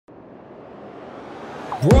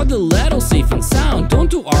Brought the ladle safe and sound, down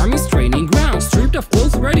to army's training ground. Stripped of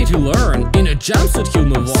clothes, ready to learn. In a jumpsuit he'll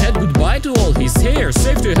move on. Said goodbye to all his hair.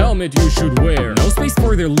 Safety helmet you should wear. No space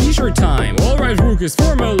for their leisure time. Alright rookies,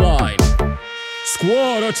 form a line.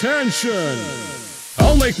 Squad attention!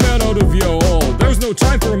 I'll make man out of you all. There's no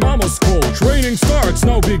time for mama's call. Training starts,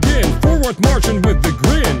 now begin. Forward marching with the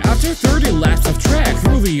grin. After 30 laps of track,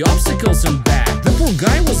 through the obstacles and back, the poor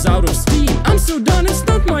guy was out of steam. I'm so done, it's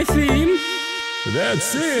not my theme.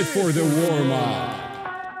 That's it for the warm-up.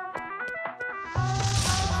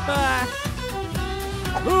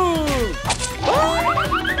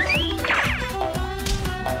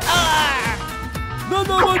 No,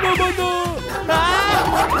 no, no, no, no, no!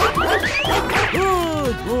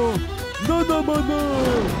 No, no, no, no!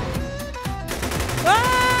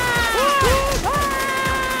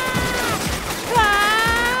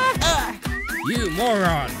 You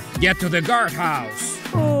moron! Get to the guardhouse!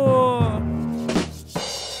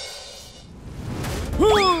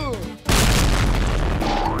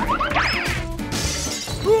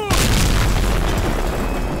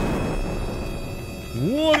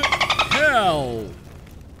 What hell?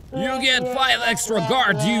 You get 5 extra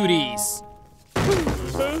guard duties.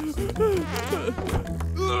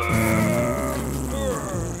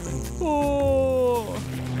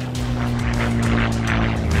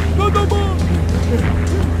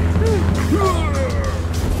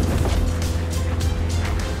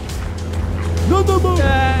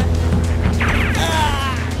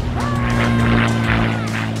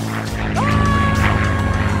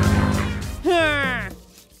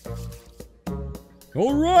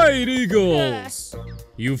 Alright, Eagles!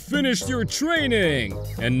 You finished your training,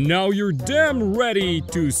 and now you're damn ready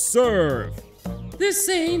to serve. This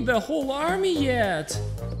ain't the whole army yet.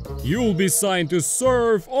 You'll be signed to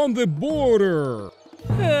serve on the border.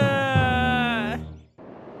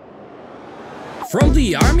 From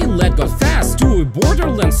the army lad got fast to a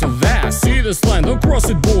borderland so vast. See this line, don't cross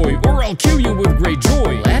it, boy, or I'll kill you with great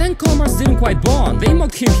joy. Lad and comrades didn't quite bond. They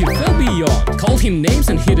mocked him, he fell beyond. Called him names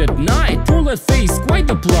and hit at night. Poor lad faced quite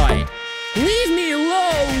the plight. Leave me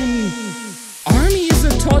alone! Army is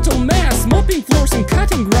a total mess, mopping floors and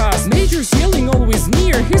cutting grass. Major's yelling always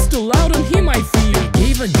near, he's too loud on him I feel.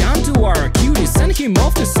 Gave a gun to our cutie, sent him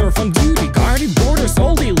off to serve on duty. Guarded borders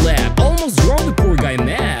all day lab, almost drove the poor guy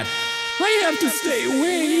mad. I have to stay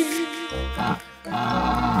awake.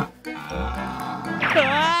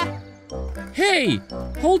 Hey,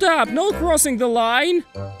 hold up, no crossing the line.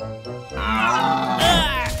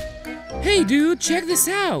 Hey dude, check this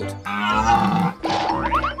out.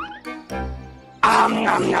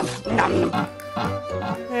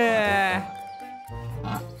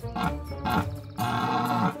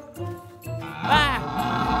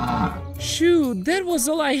 Shoot, that was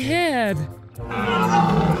all I had.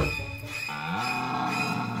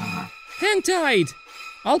 Hang tight!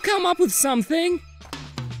 I'll come up with something!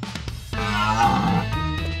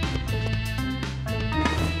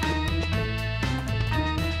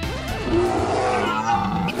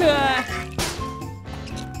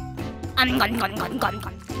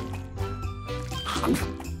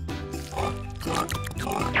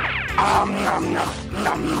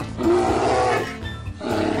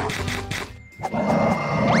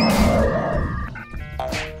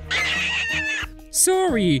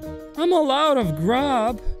 Sorry, I'm all out of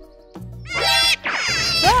grub.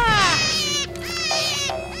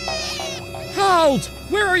 Halt!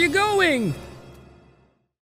 Where are you going?